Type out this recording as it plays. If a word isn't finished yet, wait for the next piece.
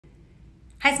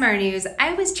Hi, Smart News.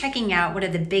 I was checking out one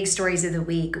of the big stories of the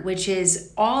week, which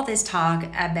is all this talk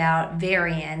about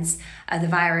variants of the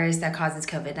virus that causes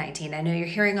COVID-19. I know you're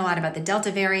hearing a lot about the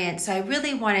Delta variant, so I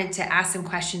really wanted to ask some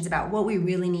questions about what we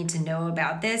really need to know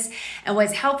about this. And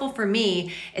what's helpful for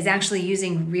me is actually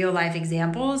using real life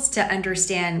examples to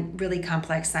understand really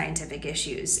complex scientific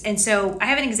issues. And so I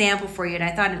have an example for you, and I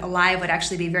thought a live would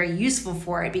actually be very useful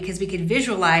for it because we could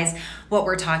visualize what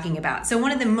we're talking about. So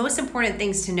one of the most important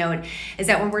things to note is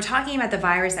that when we're talking about the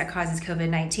virus that causes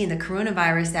COVID-19, the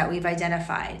coronavirus that we've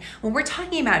identified, when we're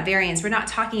talking about variants, we're not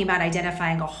talking about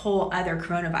identifying a whole other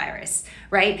coronavirus,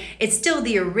 right? It's still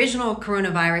the original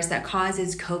coronavirus that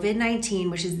causes COVID-19,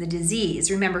 which is the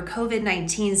disease. Remember,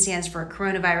 COVID-19 stands for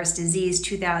Coronavirus Disease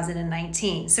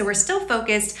 2019. So we're still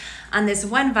focused on this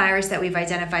one virus that we've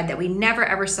identified that we never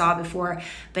ever saw before,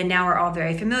 but now we're all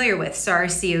very familiar with,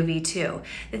 SARS-CoV-2.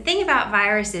 The thing about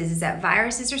viruses is that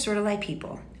viruses are sort of like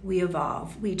people. We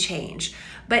evolve, we change,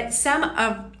 but some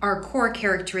of our core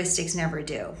characteristics never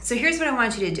do. So here's what I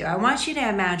want you to do. I want you to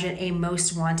imagine a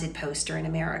most wanted poster in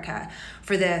America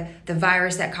for the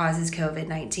virus that causes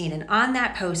COVID-19. And on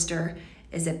that poster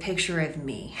is a picture of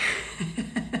me.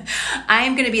 I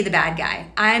am going to be the bad guy.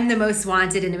 I'm the most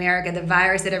wanted in America, the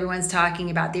virus that everyone's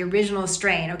talking about, the original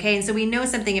strain, okay? And so we know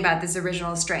something about this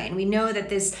original strain. We know that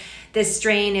this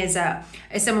strain is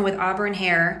someone with auburn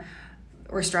hair,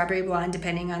 or strawberry blonde,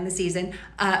 depending on the season,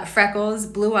 freckles,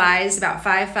 blue eyes, about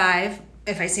 5'5",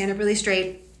 if I stand up really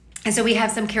straight. And so we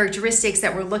have some characteristics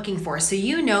that we're looking for. So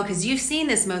you know, because you've seen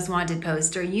this most wanted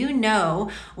poster, you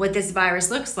know what this virus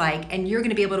looks like, and you're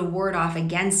gonna be able to ward off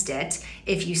against it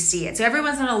if you see it. So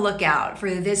everyone's gonna look out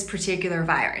for this particular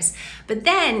virus. But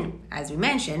then, as we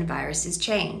mentioned, viruses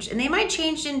change, and they might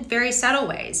change in very subtle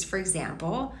ways. For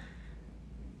example,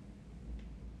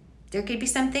 there could be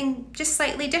something just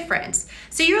slightly different.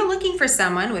 So you're looking for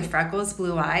someone with freckles,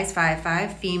 blue eyes,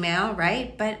 5'5", female,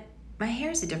 right? But my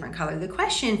hair's a different color. The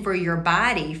question for your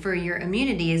body, for your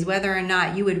immunity, is whether or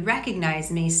not you would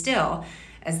recognize me still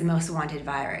as the most wanted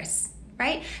virus,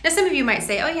 right? Now, some of you might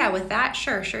say, oh yeah, with that,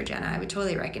 sure, Jenna, I would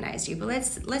totally recognize you. But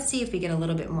let's see if we get a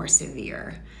little bit more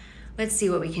severe. Let's see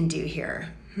what we can do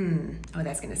here. Oh,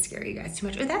 that's gonna scare you guys too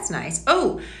much. Oh, that's nice.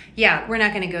 Oh, yeah, we're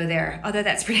not gonna go there, although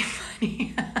that's pretty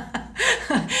funny.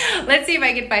 Let's see if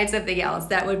I can find something else.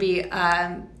 That would be,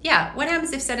 yeah, what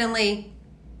happens if suddenly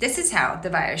this is how the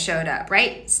virus showed up,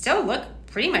 right? Still look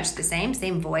pretty much the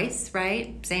same voice,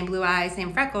 right? Same blue eyes,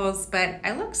 same freckles, but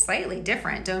I look slightly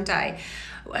different, don't I?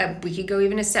 We could go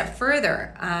even a step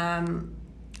further.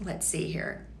 Let's see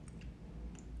here.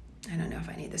 I don't know if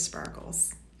I need the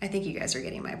sparkles. I think you guys are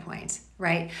getting my point,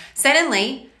 right?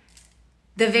 Suddenly,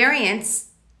 the variants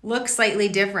look slightly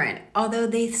different, although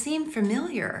they seem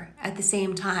familiar at the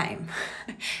same time.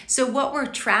 So what we're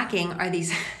tracking are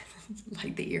these,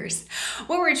 like the ears,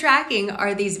 what we're tracking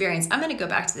are these variants. I'm gonna go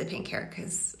back to the pink hair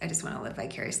because I just wanna live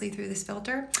vicariously through this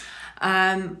filter.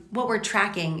 What we're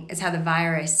tracking is how the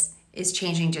virus is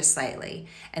changing just slightly.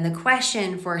 And the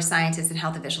question for scientists and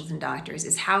health officials and doctors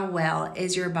is, how well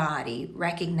is your body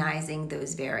recognizing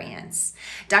those variants?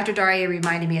 Dr. Daria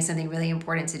reminded me of something really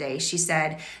important today. She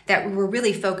said that we're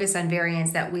really focused on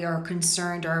variants that we are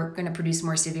concerned are going to produce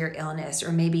more severe illness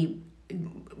or maybe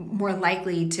more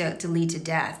likely to lead to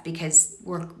death because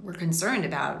we're concerned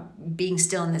about being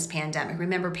still in this pandemic.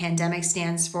 Remember, pandemic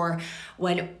stands for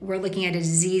when we're looking at a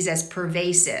disease as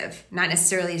pervasive, not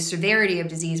necessarily a severity of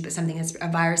disease, but something that's a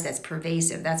virus that's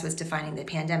pervasive. That's what's defining the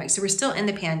pandemic. So we're still in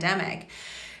the pandemic.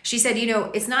 She said, you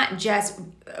know, it's not just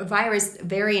a virus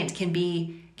variant can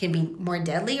be more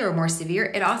deadly or more severe.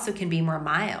 It also can be more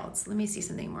mild. Let me see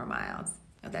something more mild.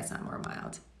 Oh, that's not more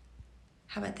mild.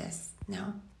 How about this?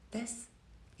 No, this?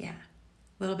 Yeah,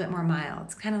 a little bit more mild.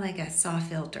 It's kind of like a saw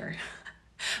filter.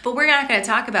 But we're not going to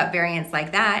talk about variants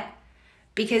like that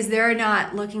because they're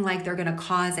not looking like they're going to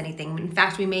cause anything. In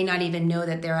fact, we may not even know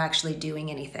that they're actually doing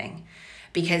anything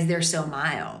because they're so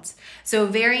mild. So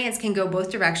variants can go both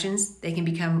directions. They can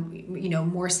become, you know,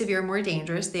 more severe, more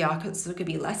dangerous. They also could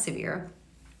be less severe.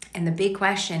 And the big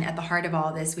question at the heart of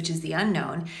all this, which is the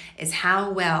unknown, is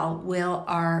how well will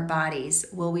our bodies,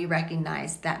 will we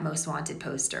recognize that most wanted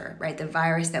poster, right? The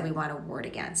virus that we want to ward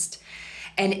against.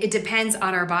 And it depends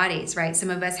on our bodies, right? Some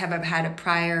of us have had a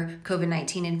prior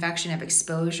COVID-19 infection, have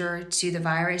exposure to the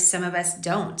virus. Some of us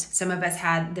don't. Some of us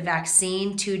had the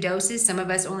vaccine, 2 doses. Some of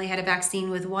us only had a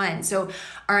vaccine with 1. So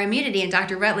our immunity, and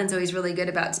Dr. Rutland's always really good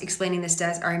about explaining this to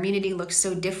us, our immunity looks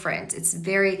so different. It's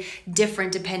very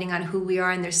different depending on who we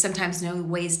are, and there's sometimes no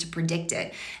ways to predict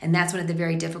it. And that's one of the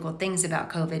very difficult things about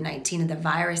COVID-19 and the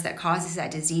virus that causes that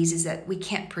disease is that we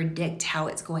can't predict how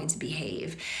it's going to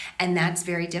behave. And that's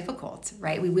very difficult.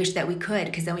 right? We wish that we could,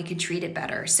 because then we could treat it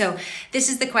better. So this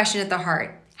is the question at the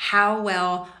heart. How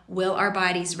well will our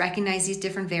bodies recognize these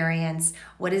different variants?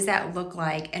 What does that look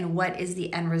like? And what is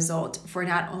the end result for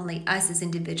not only us as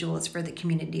individuals, for the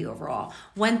community overall?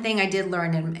 One thing I did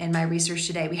learn in my research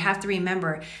today, we have to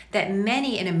remember that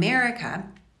many in America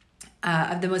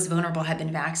of the most vulnerable have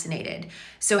been vaccinated.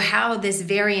 So how this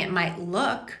variant might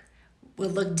look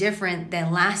would look different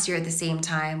than last year at the same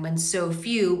time, when so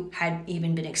few had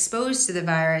even been exposed to the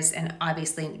virus, and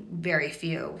obviously very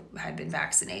few had been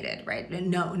vaccinated, right?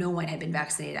 No one had been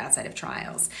vaccinated outside of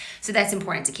trials. So that's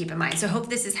important to keep in mind. So I hope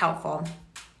this is helpful.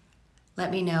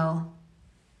 Let me know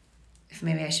if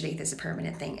maybe I should make this a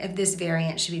permanent thing, if this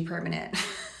variant should be permanent.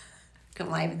 Can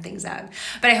liven things up.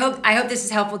 But I hope this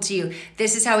is helpful to you.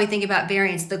 This is how we think about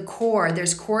variants.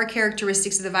 There's core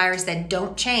characteristics of the virus that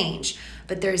don't change,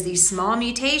 but there's these small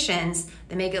mutations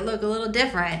that make it look a little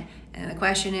different. And the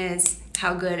question is,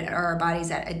 how good are our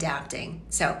bodies at adapting?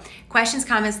 So questions,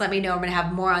 comments, let me know. I'm going to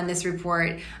have more on this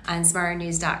report on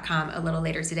smarternews.com a little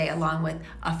later today, along with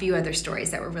a few other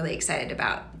stories that we're really excited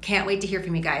about. Can't wait to hear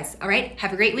from you guys. All right,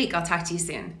 have a great week. I'll talk to you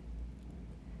soon.